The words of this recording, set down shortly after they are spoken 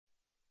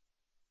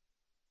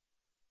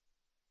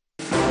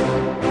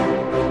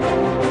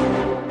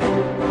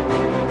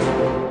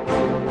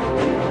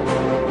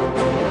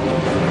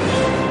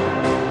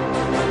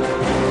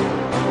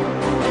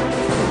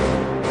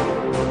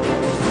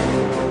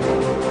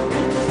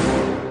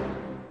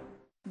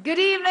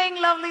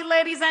lovely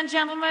ladies and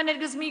gentlemen, it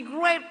gives me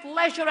great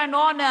pleasure and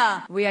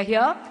honor. We are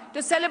here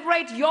to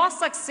celebrate your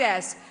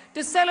success,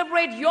 to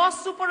celebrate your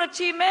super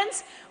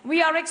achievements.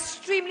 We are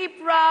extremely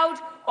proud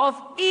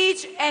of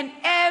each and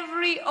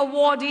every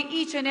awardee,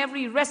 each and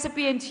every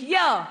recipient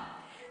here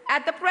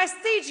at the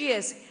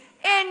prestigious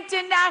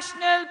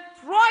International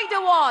Pride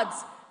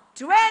Awards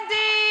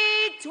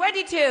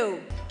 2022.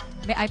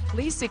 May I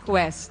please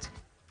request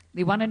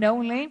the one and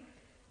only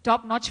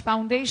Topnotch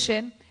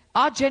Foundation,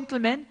 our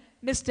gentleman,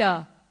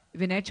 Mr.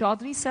 Vinay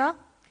Chaudhary, sir,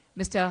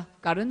 Mr.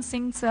 Karun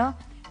Singh, sir,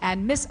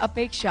 and Miss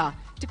Apeksha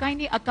to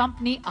kindly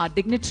accompany our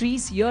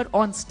dignitaries here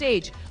on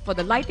stage for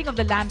the lighting of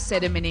the lamp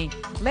ceremony.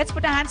 Let's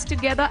put our hands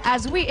together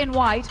as we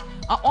invite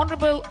our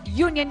Honorable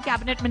Union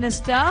Cabinet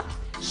Minister,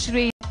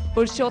 Shri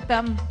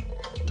Parshottam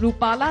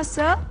Rupala,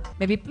 sir.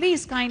 May we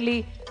please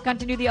kindly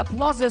continue the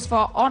applauses for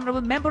our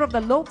Honorable Member of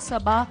the Lok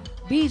Sabha,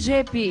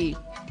 BJP,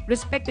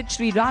 respected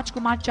Shri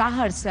Rajkumar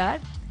Chahar, sir,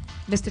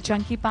 Mr.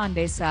 Chunky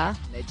Pandey, sir.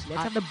 Let's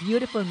have the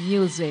beautiful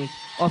music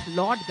of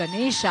Lord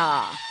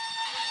Ganesha.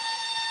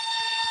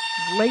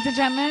 Ladies and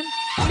gentlemen,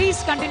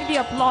 please continue the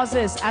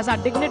applauses as our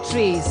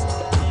dignitaries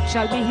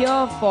shall be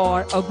here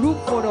for a group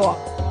photo.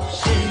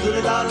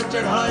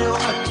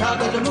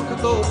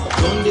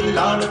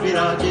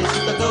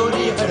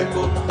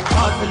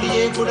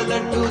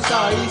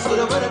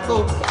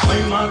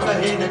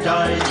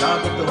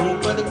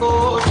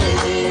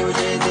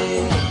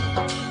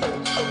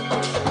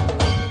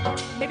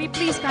 May we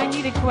please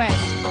kindly request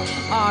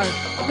our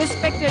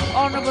respected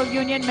Honorable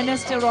Union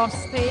Minister of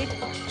State,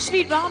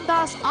 Shri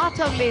Ramdas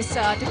Athavale,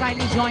 sir, to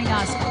kindly join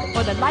us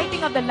for the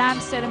lighting of the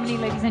lamp ceremony,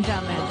 ladies and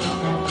gentlemen.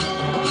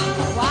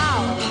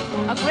 Wow,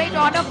 a great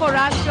honor for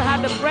us to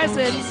have the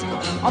presence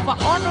of our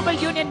Honorable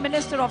Union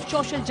Minister of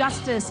Social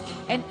Justice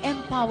and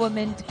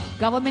Empowerment,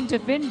 Government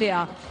of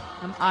India.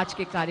 हम आज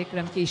के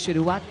कार्यक्रम की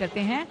शुरुआत करते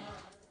हैं.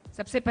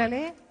 सबसे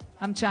पहले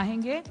हम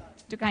चाहेंगे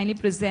to kindly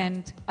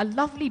present a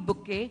lovely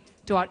bouquet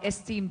to our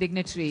esteemed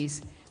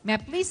dignitaries. May I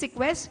please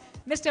request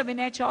Mr.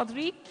 Vinay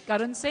Chaudhary,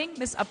 Karun Singh,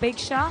 Ms.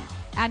 Apeksha,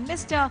 and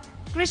Mr.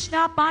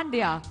 Krishna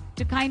Pandya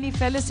to kindly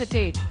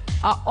felicitate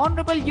our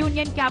Honorable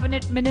Union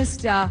Cabinet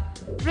Minister,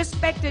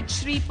 respected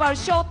Shri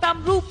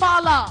Parshottam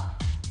Rupala.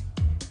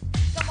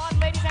 Come on,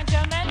 ladies and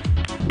gentlemen.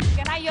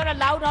 Can I hear a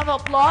loud round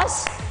of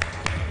applause?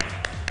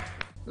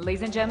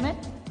 Ladies and gentlemen,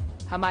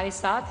 हमारे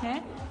साथ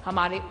हैं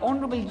हमारे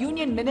Honorable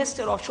Union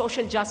Minister of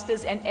Social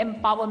Justice and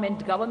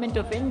Empowerment, Government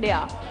of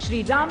India,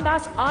 Shri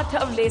Ramdas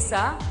Athavale,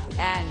 sir,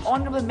 and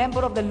Honorable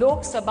Member of the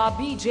Lok Sabha,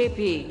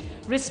 BJP,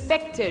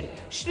 respected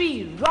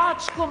Shri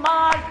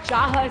Rajkumar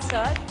Chahar,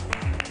 sir.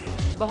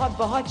 बहुत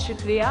बहुत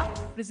शुक्रिया.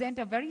 Present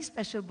a very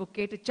special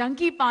bouquet to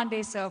Chunky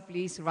Pandey, sir,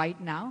 please, right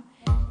now.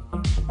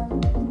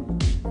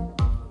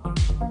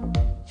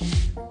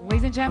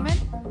 Ladies and gentlemen,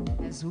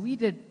 as we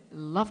did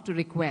love to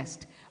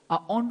request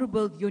our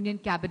Honorable Union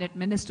Cabinet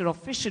Minister of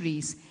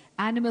Fisheries,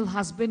 Animal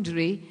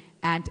Husbandry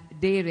and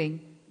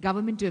Dairying,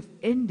 Government of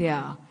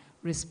India,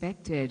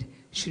 respected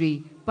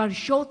Shri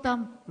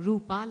Parshottam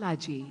Rupala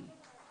ji,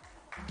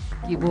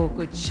 कि वो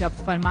कुछ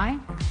शब्द फरमाएं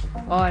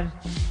और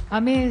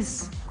हमें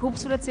इस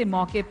खूबसूरत से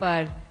मौके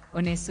पर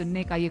उन्हें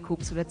सुनने का ये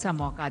खूबसूरत सा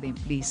मौका दें,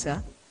 प्लीज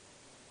सर.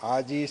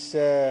 आज इस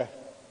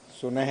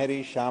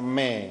सुनहरी शाम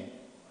में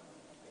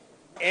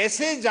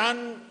ऐसे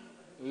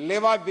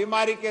जानलेवा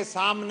बीमारी के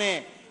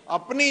सामने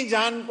अपनी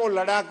जान को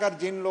लड़ाकर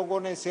जिन लोगों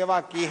ने सेवा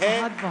की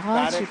है,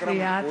 कार्यक्रम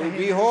कोई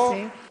भी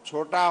हो,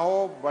 छोटा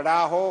हो,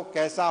 बड़ा हो,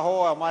 कैसा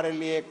हो, हमारे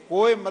लिए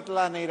कोई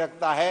मतलब नहीं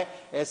रखता है.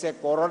 ऐसे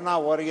कोरोना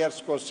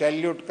वॉरियर्स को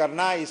सैल्यूट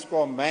करना,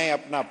 इसको मैं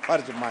अपना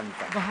फर्ज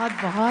मानता हूं. बहुत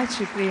बहुत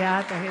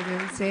शुक्रिया तहे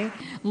दिल से.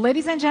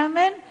 लेडीज एंड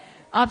जेंटलमैन,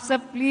 आप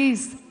सब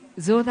प्लीज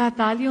जोरदार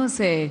तालियों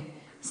से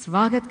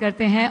स्वागत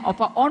करते हैं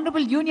of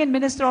honourable union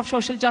minister of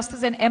social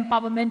justice and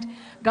empowerment,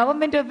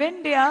 government of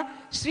India,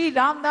 Shri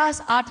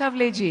Ramdas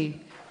Athawale ji.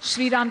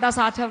 Shri Ramdas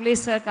Athawale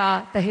sir का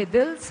तहे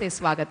दिल से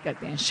स्वागत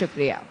करते हैं.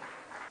 शुक्रिया.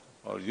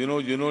 और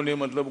जिन्होंने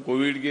मतलब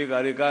कोविड के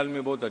कार्यकाल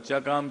में बहुत अच्छा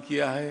काम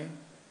किया है,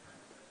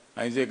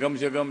 ऐसे कम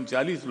से कम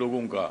 40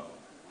 लोगों का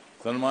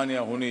सम्मान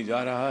यहाँ होने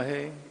जा रहा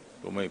है,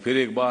 तो मैं फिर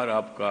एक बार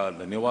आपका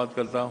धन्यवाद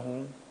करता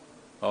हूँ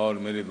और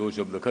मेरे 2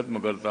 शब्द खत्म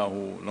करता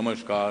हूँ.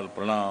 नमस्कार,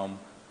 प्रणाम,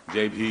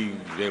 जय भीम,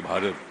 जय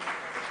Bharat.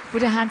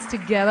 Put your hands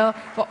together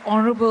for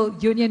Honorable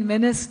Union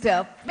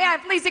Minister. May I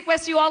please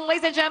request you all,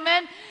 ladies and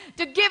gentlemen,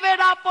 to give it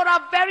up for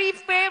our very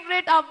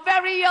favorite, our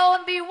very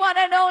own, the one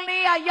and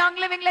only, our young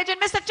living legend,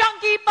 Mr.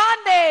 Chunky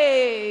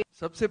Pandey.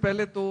 सबसे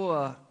पहले तो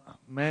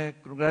मैं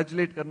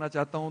congratulate करना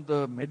चाहता हूँ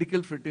the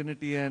medical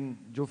fraternity and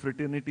जो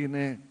fraternity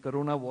ने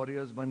corona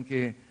warriors बन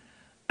के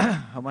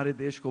हमारे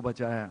देश को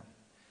बचाया.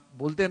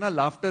 बोलते हैं ना,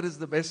 laughter is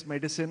the best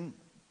medicine.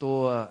 तो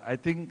आई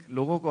थिंक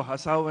लोगों को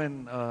हंसाओ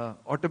एंड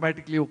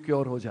ऑटोमेटिकली वो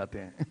क्योर हो जाते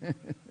हैं.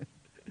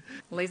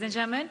 Ladies and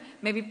gentlemen,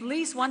 may we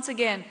please once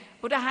again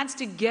put our hands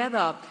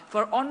together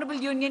for Honorable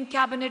Union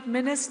Cabinet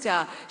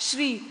Minister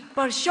Shri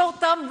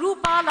Parshottam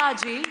Rupala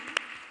ji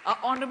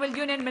Honorable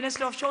Union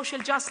Minister of Social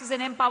Justice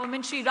and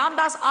Empowerment, Shri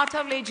Ramdas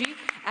Athavale ji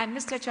and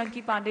Mr.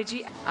 Chunky Pandey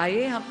ji.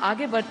 आइए हम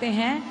आगे बढ़ते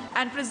हैं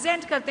and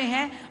present करते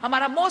हैं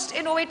हमारा most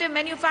innovative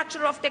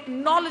manufacturer of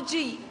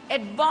technology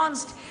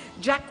advanced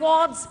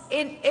jacquards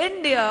in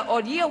India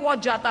और ये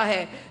award जाता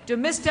है to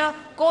Mr.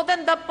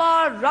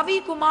 Kodandappa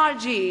Ravi Kumar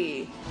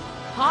ji.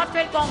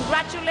 Heartfelt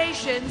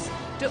congratulations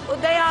to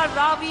Udaya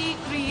Ravi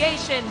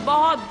Creation.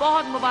 बहुत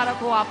बहुत मुबारक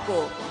हो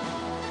आपको.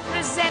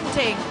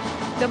 Presenting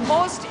the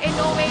most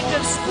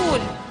innovative school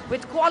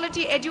with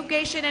quality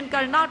education in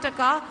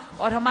Karnataka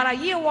और हमारा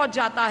ये award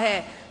जाता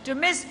है to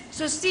Miss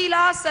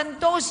Susila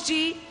Santosh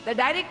ji, the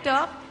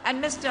director,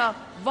 and Mr.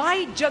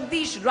 Y.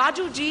 Jagdish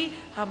Raju ji,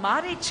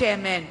 हमारे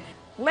chairman.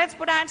 Let's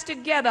put hands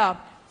together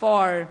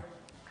for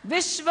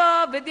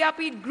Vishwa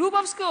Vidyapith Group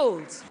of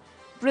Schools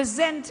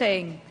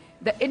presenting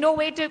the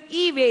innovative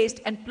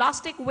e-waste and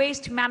plastic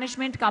waste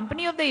management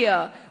company of the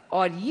year.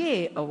 और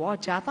ये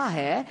award जाता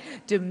है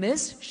to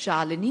Miss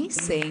Shalini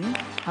Singh,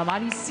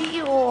 हमारी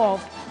CEO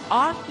of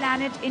Our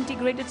Planet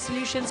Integrated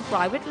Solutions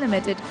Private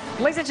Limited.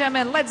 Ladies and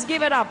gentlemen, let's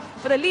give it up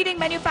for the leading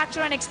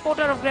manufacturer and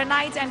exporter of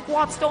granites and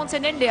quartz stones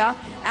in India.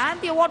 And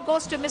the award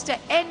goes to Mr.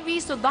 N.V.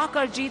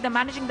 Sudhakar ji, the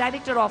managing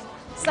director of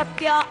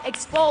Satya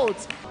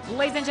Exports.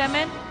 Ladies and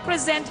gentlemen,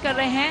 present कर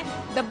रहे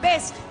हैं the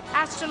best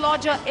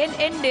astrologer in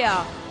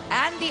India.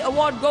 And the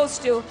award goes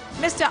to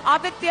Mr.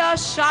 Aditya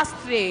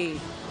Shastri.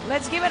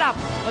 Let's give it up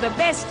for the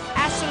best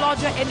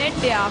astrologer in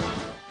India.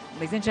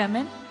 Ladies and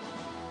gentlemen,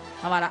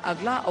 हमारा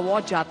अगला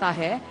award जाता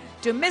है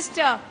to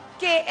Mr.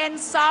 K.N.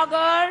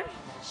 Sagar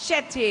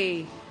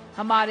Shetty,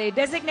 हमारे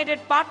designated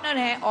partner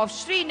हैं of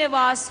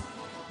Srinivas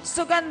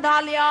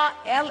Sugandhalia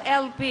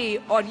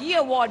LLP और ये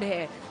award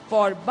है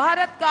for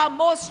Bharat का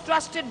most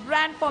trusted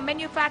brand for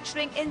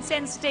manufacturing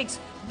incense sticks,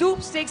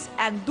 धूप sticks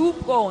and धूप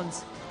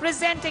cones,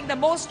 presenting the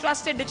most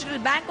trusted digital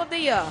bank of the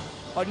year.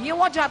 और ये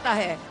अवार्ड जाता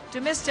है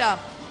to Mr.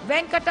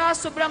 Venkata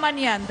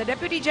Subramanian, the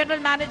Deputy General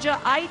Manager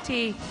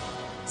IT,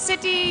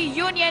 City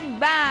Union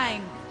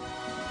Bank.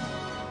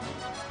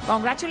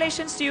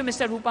 Congratulations to you,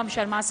 Mr. Rupam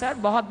Sharma sir.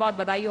 बहुत बहुत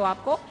बधाई हो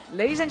आपको.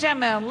 Ladies and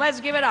gentlemen, let's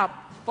give it up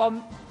for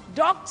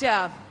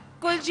Dr.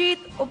 Kuljit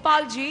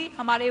Upal ji,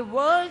 हमारे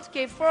world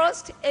के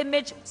first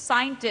image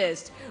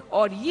scientist.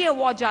 और ये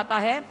award जाता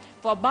है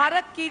for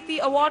Bharat Kirti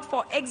Award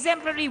for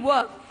exemplary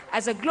work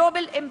as a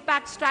global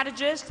impact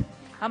strategist.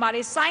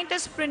 हमारे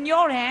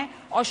scientistpreneur हैं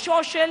और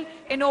social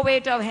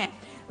innovator हैं.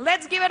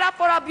 Let's give it up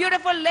for our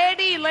beautiful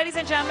lady, ladies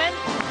and gentlemen.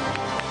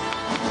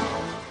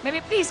 May we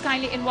please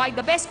kindly invite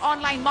the best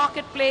online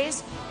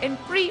marketplace in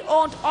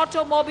pre-owned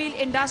automobile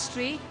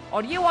industry.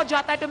 और ये award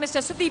जाता है to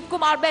Mr. Sudeep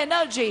Kumar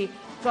Banerjee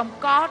from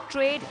Car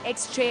Trade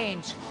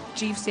Exchange,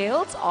 Chief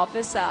Sales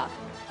Officer.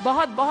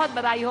 बहुत बहुत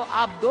बधाई हो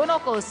आप दोनों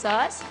को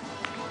sirs.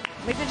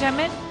 Ladies and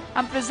gentlemen,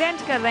 हम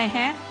present कर रहे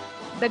हैं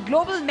the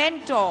Global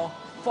Mentor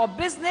for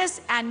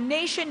Business and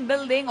Nation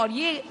Building और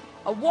ये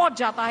award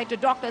जाता है to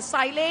Dr.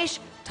 Sailesh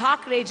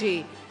Thakre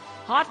ji.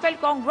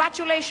 Heartfelt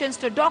congratulations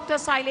to Dr.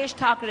 Sailesh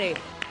Thakre.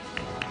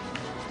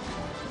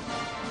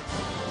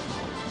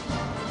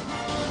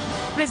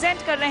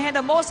 Present कर रहे हैं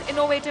the most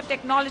innovative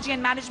technology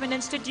and management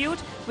institute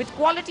with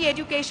quality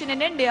education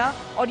in India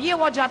और ये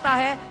award जाता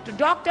है to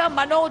Dr.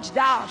 Manoj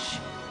Dash.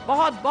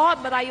 बहुत बहुत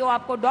बधाई हो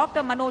आपको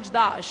Dr. Manoj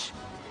Dash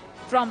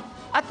from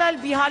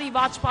Atal Bihari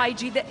Vajpayee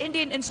ji, the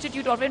Indian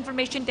Institute of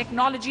Information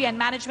Technology and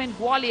Management,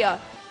 Gwalior,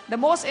 the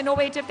most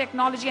innovative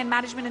technology and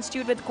management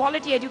institute with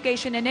quality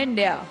education in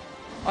India.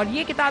 और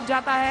ये किताब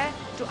जाता है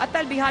to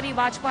Atal Bihari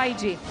Vajpayee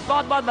ji.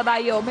 बहुत बहुत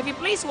बधाई हो. May we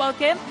please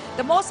welcome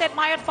the most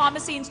admired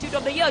pharmacy institute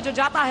of the year जो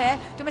जाता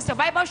है to Mr.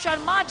 Vaibhav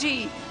Sharma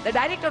ji, the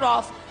director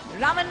of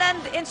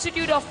Ramanand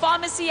Institute of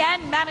Pharmacy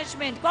and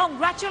Management.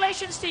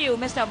 Congratulations to you,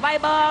 Mr.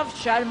 Vaibhav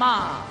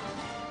Sharma.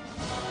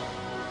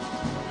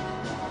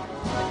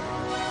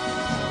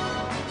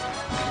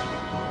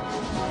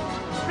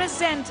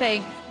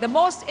 Presenting the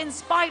most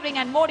inspiring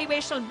and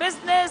motivational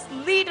business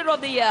leader of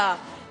the year.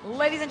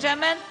 Ladies and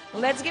gentlemen,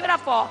 let's give it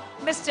up for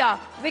Mr.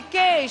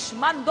 Vikesh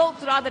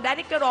Mandotra, the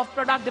Director of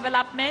Product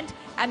Development,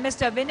 and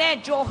Mr.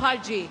 Vinay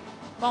Joharji.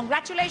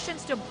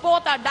 Congratulations to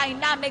both our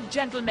dynamic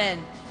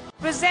gentlemen.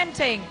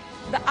 Presenting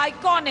the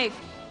iconic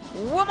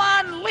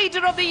Woman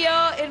Leader of the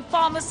Year in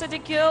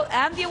Pharmaceutical,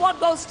 and the award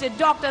goes to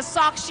Dr.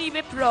 Sakshi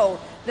Vipro,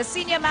 the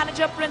Senior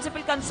Manager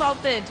Principal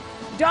Consultant,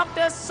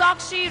 Dr.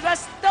 Sakshi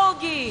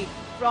Rastogi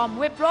from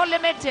Wipro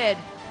Limited,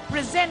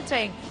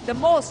 presenting the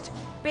most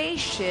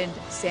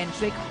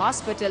patient-centric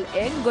hospital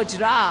in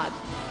Gujarat.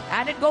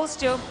 And it goes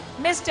to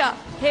Mr.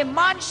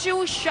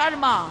 Himanshu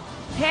Sharma,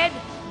 Head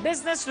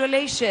Business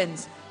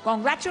Relations.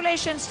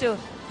 Congratulations to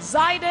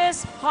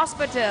Zydus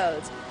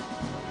Hospitals.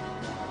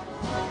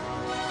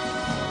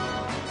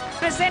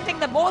 Presenting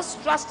the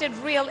most trusted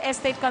real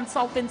estate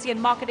consultancy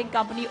and marketing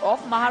company of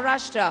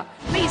Maharashtra.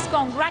 Please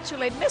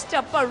congratulate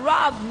Mr.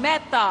 Parag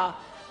Mehta,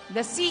 the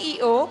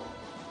CEO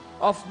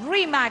of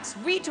Remax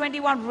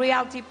V21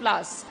 Realty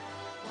Plus.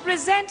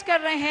 Present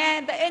कर रहे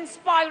हैं the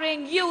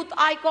inspiring youth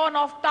icon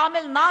of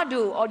Tamil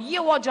Nadu और ये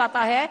award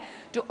जाता है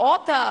to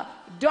author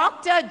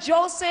Dr.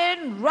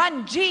 Josen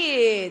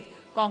Ranjit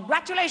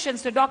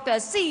Congratulations to Dr.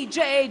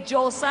 C.J.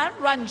 Josan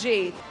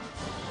Ranjit.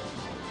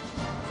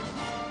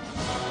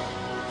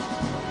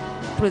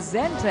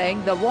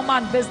 Presenting the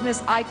Woman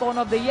Business Icon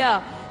of the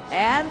Year.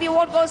 And the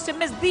award goes to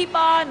Ms.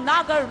 Deepa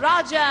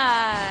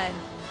Nagarajan.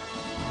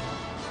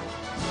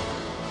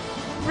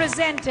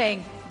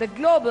 Presenting the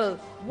Global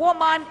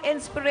Woman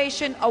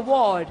Inspiration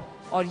Award.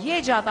 और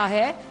ये जाता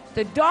है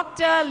to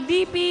Dr.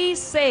 Lipi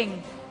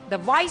Singh, the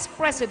Vice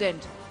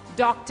President.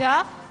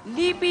 Dr.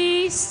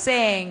 Lipi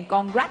Singh,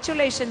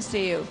 congratulations to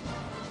you.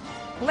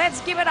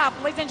 Let's give it up,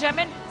 ladies and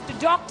gentlemen, to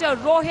Dr.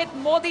 Rohit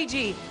Modi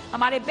ji,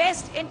 हमारे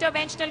Best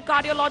Interventional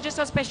Cardiologist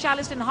और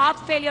Specialist in Heart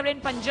Failure in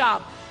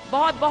Punjab.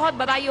 बहुत बहुत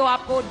बधाई हो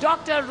आपको,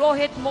 Dr.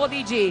 Rohit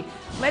Modi ji.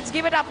 Let's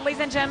give it up,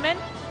 ladies and gentlemen.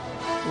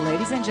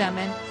 Ladies and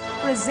gentlemen,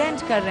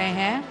 present कर रहे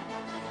हैं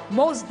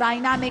Most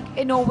Dynamic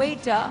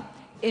Innovator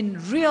in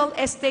Real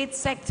Estate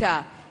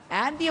Sector.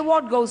 And the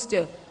award goes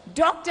to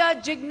Dr.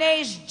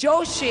 Jignesh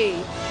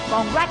Joshi.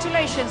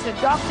 Congratulations to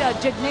Dr.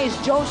 Jignesh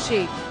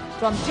Joshi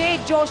from J.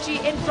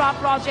 Joshi Infra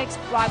Projects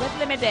Private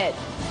Limited.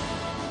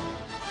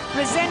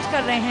 Present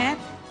कर रहे हैं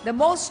the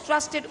most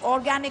trusted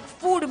organic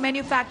food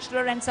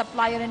manufacturer and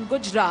supplier in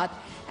Gujarat.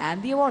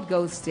 And the award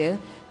goes to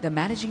the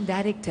Managing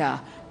Director,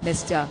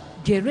 Mr.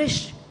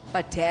 Girish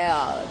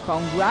Patel.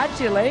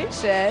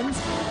 Congratulations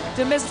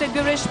to Mr.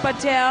 Girish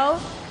Patel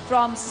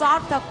from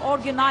Sarthak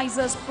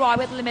Organizers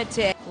Private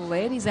Limited.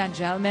 Ladies and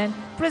gentlemen,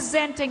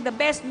 presenting the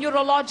Best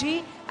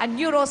Neurology and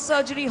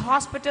Neurosurgery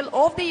Hospital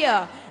of the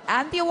Year.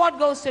 And the award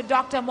goes to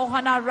Dr.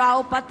 Mohana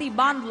Rao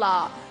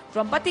Patibandla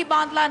from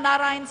Patibandla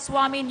Narayan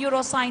Swami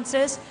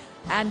Neurosciences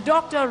and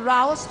Dr.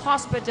 Rao's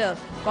Hospital.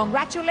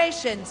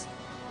 Congratulations.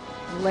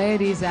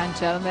 Ladies and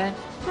gentlemen,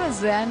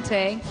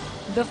 presenting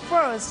the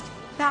first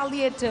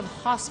palliative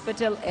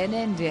hospital in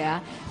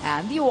India,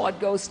 and the award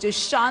goes to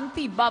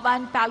Shanti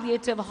Bhavan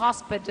Palliative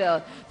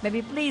Hospital. May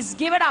we please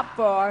give it up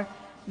for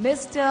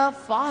Mr.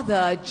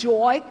 Father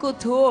Joy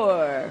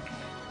Couture,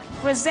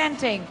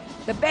 presenting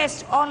the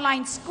best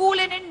online school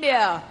in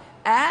India,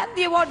 and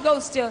the award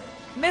goes to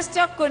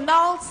Mr.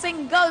 Kunal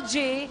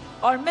Singalji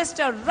or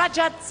Mr.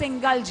 Rajat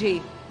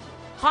Singalji.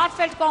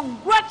 Heartfelt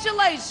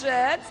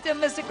congratulations to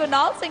Mr.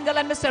 Kunal Singhal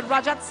and Mr.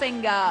 Rajat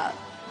Singhal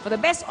for the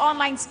best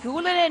online school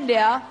in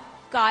India,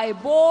 Kai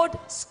Board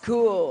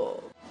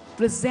School.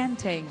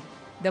 Presenting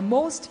the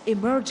most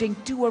emerging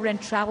tour and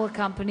travel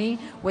company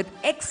with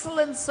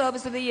excellent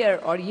service of the year,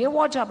 और ये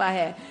award जाता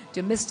है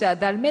to Mr.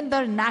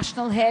 Dharminder,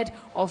 National Head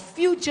of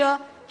Future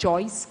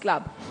Choice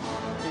Club.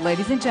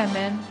 Ladies and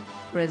gentlemen,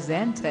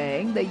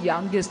 presenting the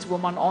youngest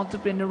woman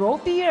entrepreneur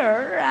of the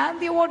year, and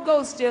the award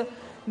goes to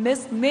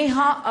Miss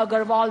Neha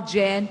Agarwal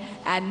Jain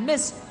and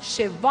Miss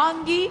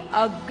Shivangi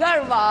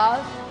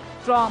Agarwal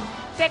from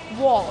Tech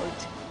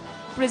Vault.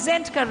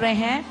 Present कर रहे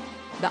हैं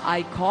the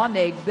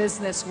iconic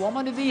business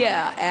woman of the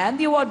year, and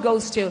the award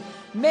goes to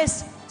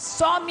Miss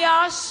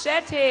Soumya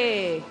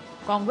Shetty.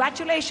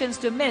 Congratulations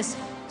to Miss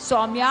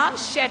Soumya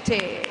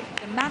Shetty,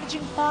 the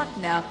managing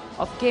partner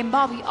of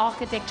Kembavi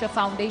Architecture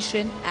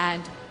Foundation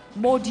and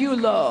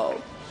Modulo.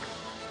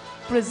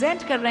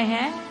 Present कर रहे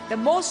हैं the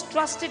most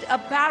trusted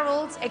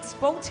apparels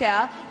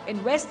exporter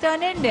in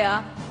Western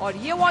India, और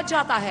ये award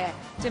जाता है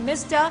to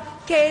Mr.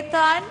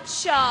 Ketan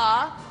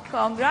Shah.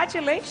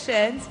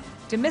 Congratulations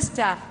to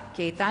Mr.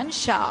 Ketan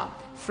Shah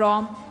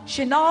from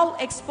Chinal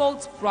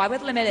Exports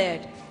Private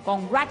Limited.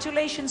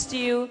 Congratulations to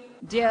you,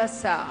 dear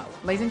sir.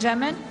 Ladies and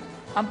gentlemen,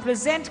 हम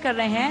present कर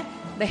रहे हैं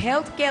the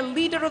Healthcare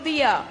Leader of the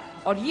Year,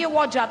 और ये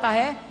award जाता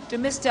है to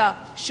Mr.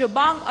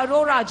 Shubhang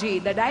Arora ji,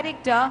 the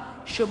Director,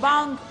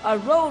 Shubhang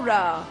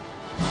Arora,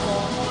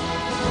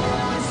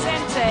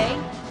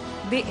 presenting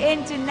the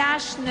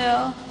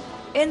International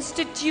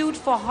Institute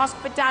for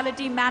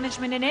Hospitality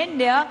Management in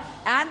India,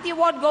 and the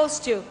award goes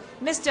to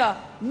Mr.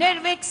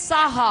 Nirvik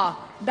Saha,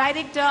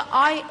 Director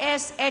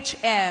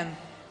ISHM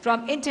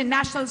from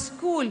International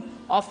School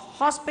of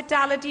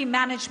Hospitality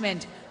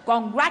Management.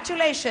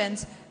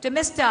 Congratulations to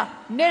Mr.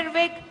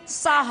 Nirvik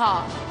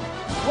Saha.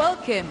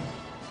 Welcome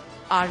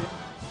our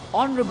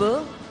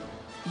Honorable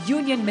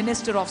Union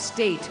Minister of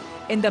State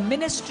in the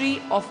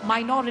Ministry of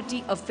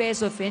Minority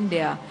Affairs of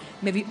India.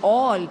 May we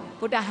all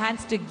put our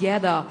hands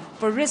together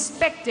for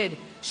respected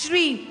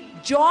Shri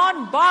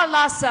John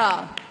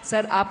Barlasa.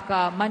 Sir,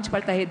 आपका मंच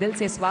पर तहे दिल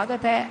से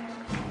स्वागत है.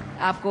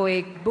 आपको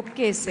एक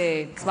बुक्के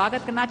से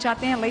स्वागत करना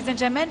चाहते हैं. Ladies and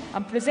gentlemen,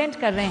 हम present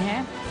कर रहे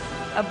हैं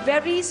a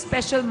very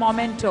special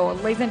memento.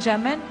 Ladies and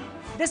gentlemen,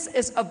 this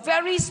is a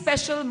very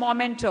special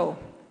memento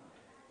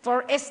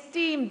for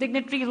esteemed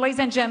dignitary. Ladies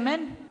and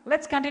gentlemen,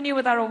 let's continue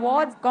with our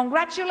awards.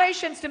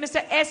 Congratulations to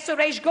Mr. S.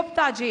 Suresh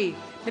Gupta ji.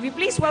 May we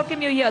please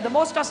welcome you here, the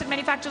most trusted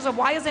manufacturers of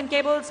wires and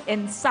cables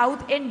in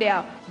South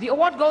India. The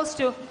award goes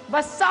to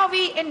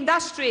Vasavi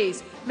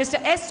Industries,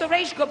 Mr. S.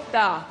 Suresh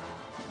Gupta.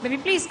 May we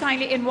please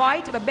kindly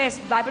invite the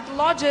best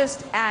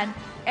diabetologist and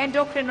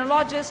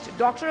endocrinologist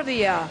doctor of the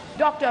year,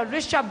 Dr.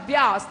 Rishabh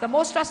Vyas, the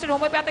most trusted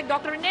homeopathic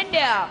doctor in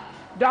India.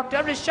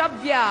 Dr. Rishabh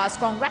Vyas,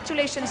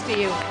 congratulations to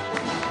you.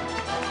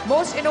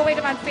 Most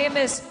innovative and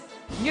famous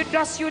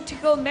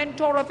Nutraceutical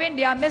Mentor of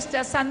India,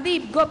 Mr.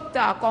 Sandeep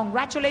Gupta.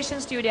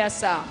 Congratulations to you, dear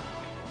sir.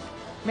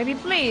 May we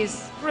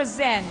please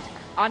present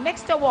our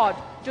next award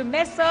to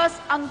Messrs.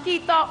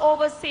 Ankita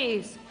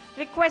Overseas,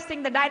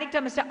 requesting the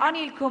Director, Mr.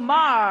 Anil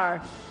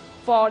Kumar,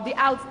 for the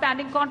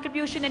outstanding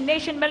contribution in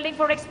nation building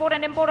for export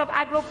and import of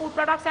agro-food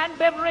products and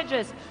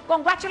beverages.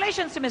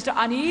 Congratulations to Mr.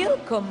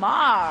 Anil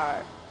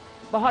Kumar.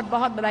 बहुत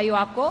बहुत बधाई हो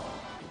आपको.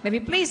 May we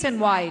please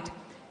invite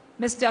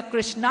Mr.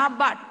 Krishna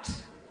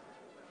Bhatt,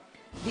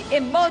 the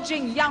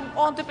emerging young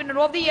entrepreneur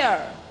of the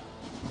year.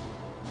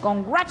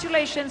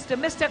 Congratulations to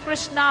Mr.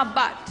 Krishna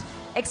Bhatt,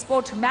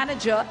 export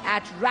manager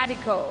at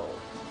Radico.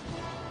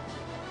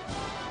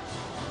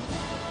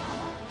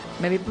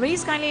 May we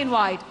please kindly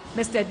invite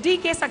Mr.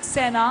 D.K.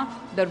 Saxena,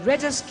 the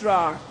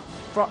registrar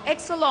for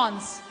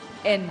excellence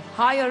in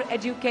higher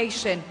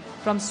education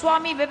from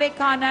Swami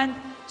Vivekanand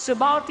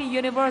Subharti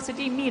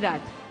University,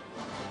 Meerut.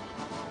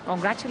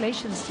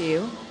 Congratulations to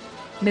you,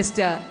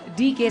 Mr.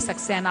 D.K.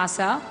 Saxena,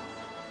 sir,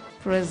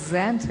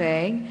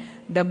 presenting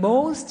the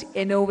most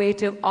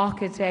innovative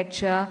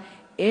architecture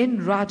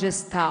in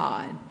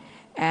Rajasthan.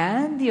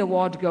 And the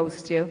award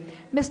goes to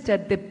Mr.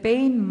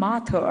 Dipen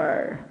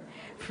Mathur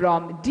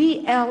from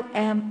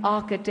DLM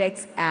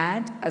Architects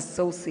and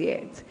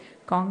Associates.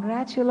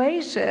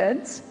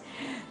 Congratulations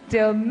to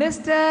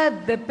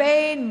Mr.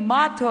 Dipen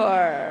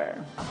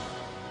Mathur.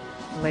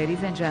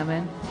 Ladies and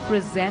gentlemen,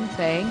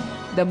 presenting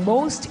the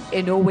most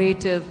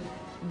innovative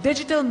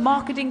digital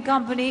marketing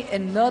company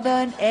in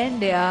northern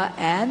India,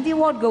 and the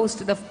award goes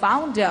to the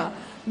founder,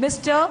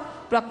 Mr.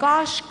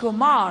 Prakash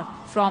Kumar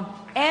from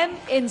M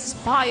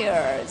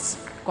Inspires.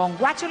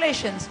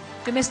 Congratulations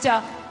to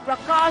Mr.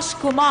 Prakash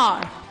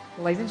Kumar.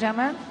 Ladies and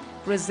gentlemen,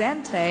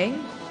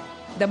 presenting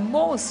the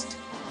most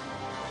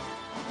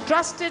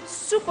trusted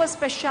super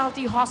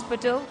specialty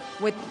hospital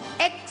with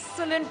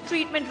excellent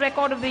treatment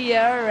record of the year,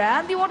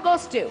 and the award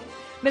goes to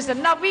Mr.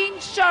 Naveen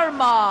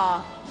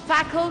Sharma,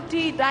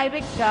 Faculty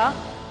Director,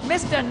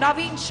 Mr.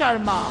 Naveen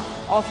Sharma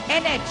of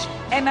NH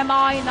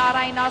MMI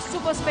Narayana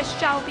Super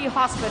Specialty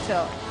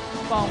Hospital.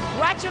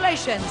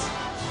 Congratulations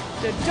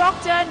to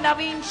Dr.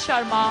 Naveen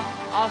Sharma,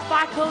 our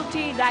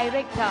Faculty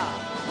Director.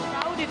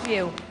 Proud of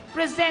you,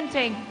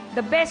 presenting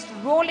the best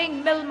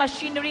rolling mill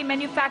machinery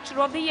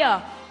manufacturer of the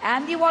year,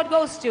 and the award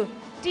goes to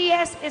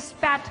TS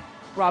Ispat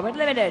Private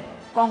Limited.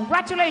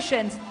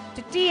 Congratulations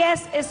to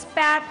TS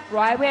Ispat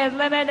Private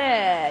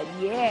Limited.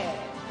 Yeah.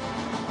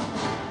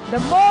 The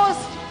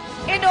most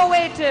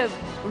innovative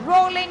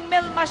rolling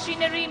mill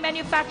machinery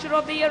manufacturer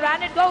of the year,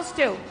 and it goes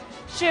to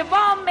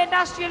Shivam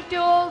Industrial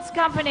Tools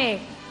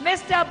Company,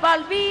 Mr.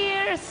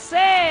 Balveer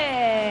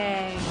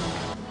Singh,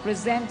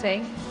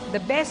 presenting the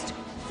best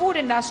food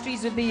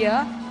industries of the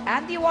year,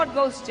 and the award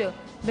goes to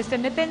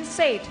Mr. Nitin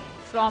Seth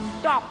from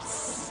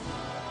Tops.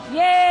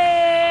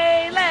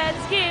 Yay!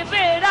 Let's give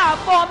it up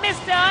for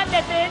Mr.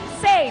 Nitin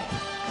Seth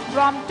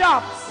from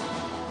Tops,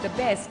 the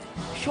best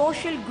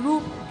social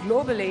group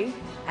globally,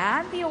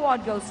 and the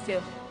award goes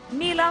to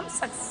Neelam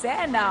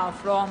Saxena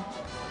from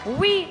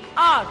We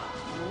Are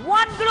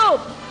One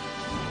Group.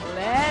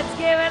 Let's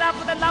give it up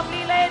for the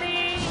lovely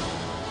lady,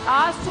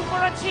 our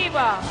super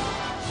achiever,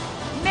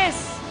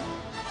 Miss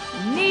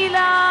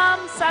Neelam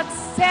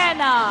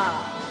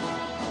Saxena.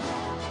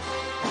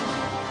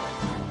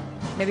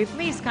 May we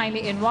please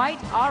kindly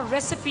invite our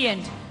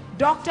recipient,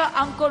 Dr.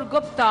 Ankur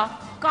Gupta,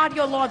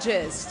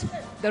 cardiologist,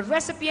 the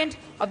recipient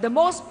of the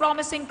most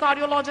promising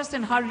cardiologist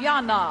in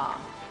Haryana.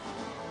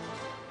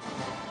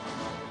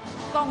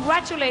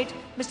 Congratulate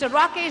Mr.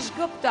 Rakesh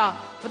Gupta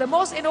for the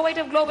most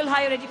innovative global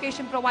higher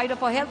education provider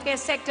for healthcare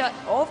sector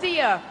of the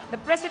year, the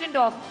president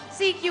of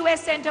CQS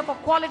Center for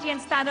Quality and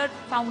Standard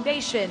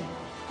Foundation.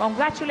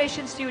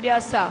 Congratulations to you,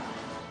 dear sir.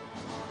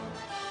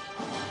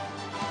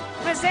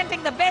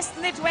 Presenting the best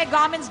knitwear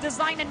garments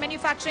design and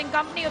manufacturing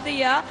company of the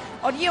year,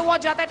 और ये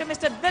award जाता है to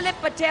Mr. Dilip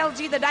Patel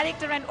ji, the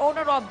director and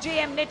owner of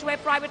JM Knitwear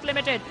Private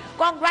Limited.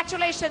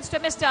 Congratulations to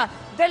Mr.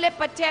 Dilip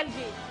Patel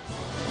ji.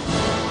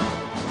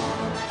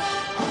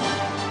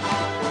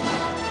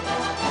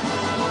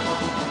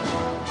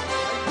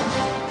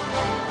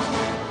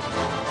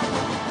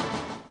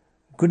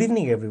 Good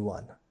evening,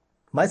 everyone.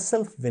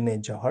 Myself,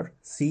 Vinay Jahar,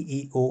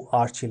 CEO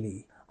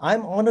Archili. I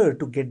am honored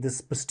to get this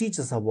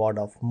prestigious award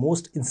of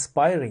Most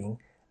Inspiring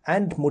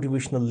and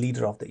Motivational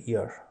Leader of the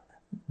Year.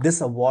 This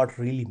award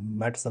really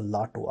matters a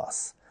lot to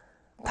us.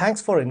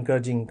 Thanks for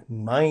encouraging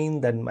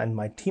mine and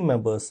my team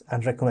members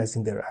and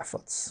recognizing their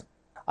efforts.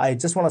 I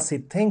just want to say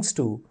thanks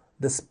to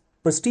this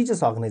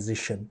prestigious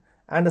organization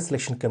and the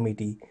selection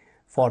committee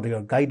for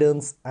your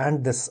guidance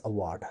and this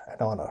award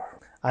and honor.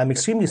 I am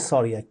extremely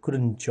sorry I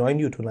couldn't join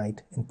you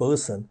tonight in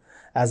person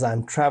as I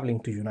am traveling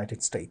to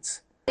United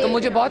States. तो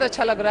मुझे बहुत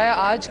अच्छा लग रहा है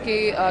आज के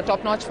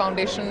top notch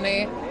foundation ने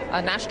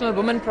नेशनल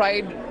वुमेन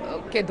प्राइड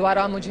के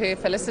द्वारा मुझे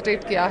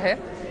फेलिसिटेट किया है,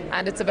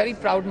 and it's a very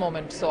proud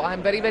moment. So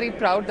I'm very, very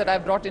proud that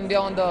I've brought India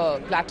on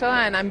the platter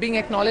and I'm being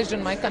acknowledged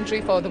in my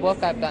country for the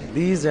work I've done.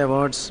 These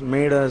awards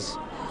made us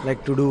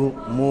like to do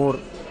more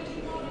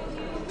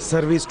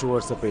service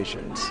towards the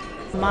patients.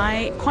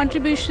 My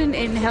contribution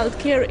in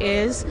healthcare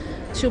is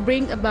to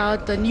bring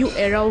about the new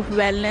era of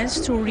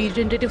wellness through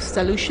regenerative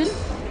solution,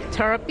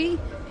 therapy,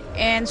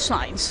 and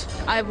science.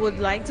 I would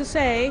like to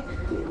say,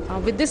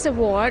 with this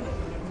award,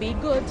 be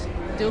good,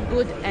 do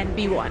good, and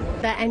be one.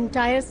 The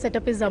entire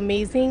setup is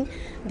amazing.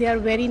 They are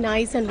very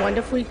nice and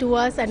wonderful to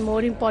us, and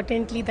more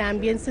importantly, the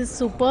ambience is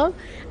superb.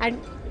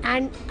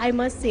 And I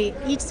must say,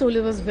 each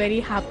solo was very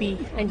happy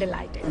and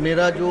delighted.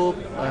 मेरा जो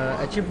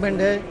achievement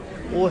है,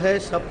 वो है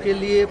सबके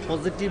लिए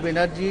positive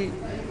energy,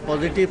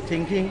 positive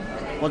thinking,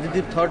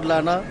 positive thought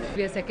लाना.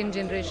 We are second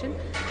generation,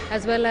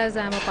 as well as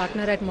I am a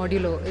partner at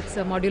Modulo. It's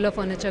a modular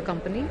furniture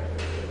company,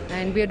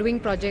 and we are doing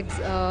projects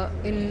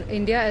in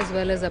India as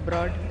well as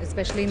abroad,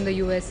 especially in the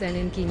US and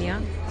in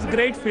Kenya. It's a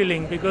great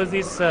feeling because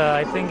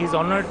I think he's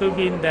honored to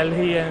be in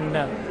Delhi and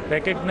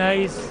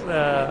recognize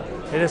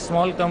the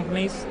small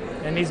companies,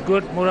 and it's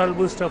good moral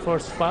booster for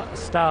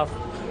staff.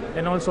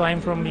 And also I'm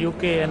from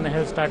UK and I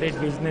have started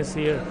business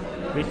here,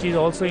 which is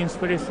also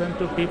inspiration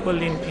to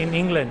people in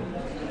England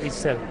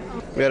itself.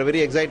 We are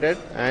very excited,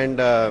 and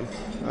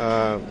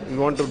we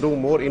want to do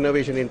more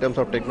innovation in terms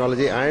of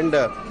technology and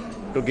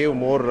to give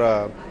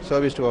more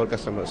service to our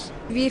customers.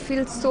 We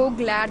feel so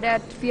glad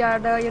that we are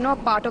the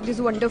part of this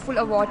wonderful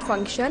award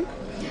function,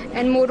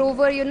 and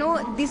moreover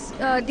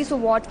this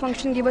award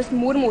function gives us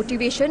more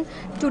motivation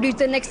to reach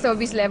the next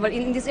service level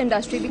in this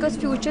industry, because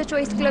Future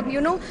Choice Club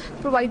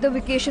provide the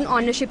vacation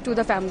ownership to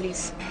the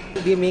families.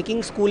 We are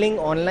making schooling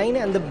online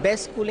and the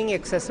best schooling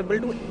accessible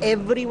to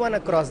everyone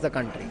across the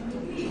country.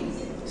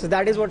 So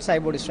that is what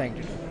SciBoard is trying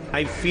to do.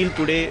 I feel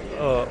today,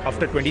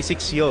 after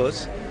 26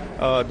 years,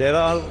 there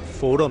are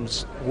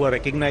forums who are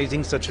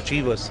recognizing such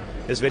achievers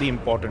is very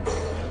important.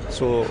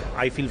 So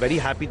I feel very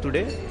happy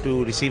today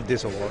to receive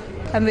this award.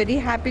 I'm very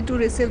happy to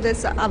receive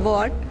this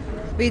award.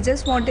 We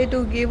just wanted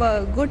to give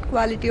a good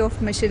quality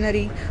of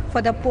machinery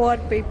for the poor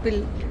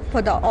people,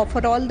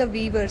 for all the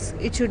weavers.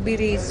 It should be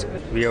raised.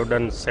 We have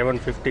done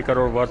 750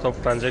 crore worth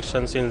of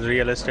transactions in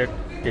real estate.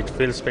 It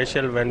feels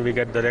special when we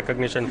get the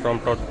recognition from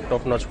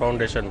Topnotch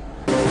Foundation.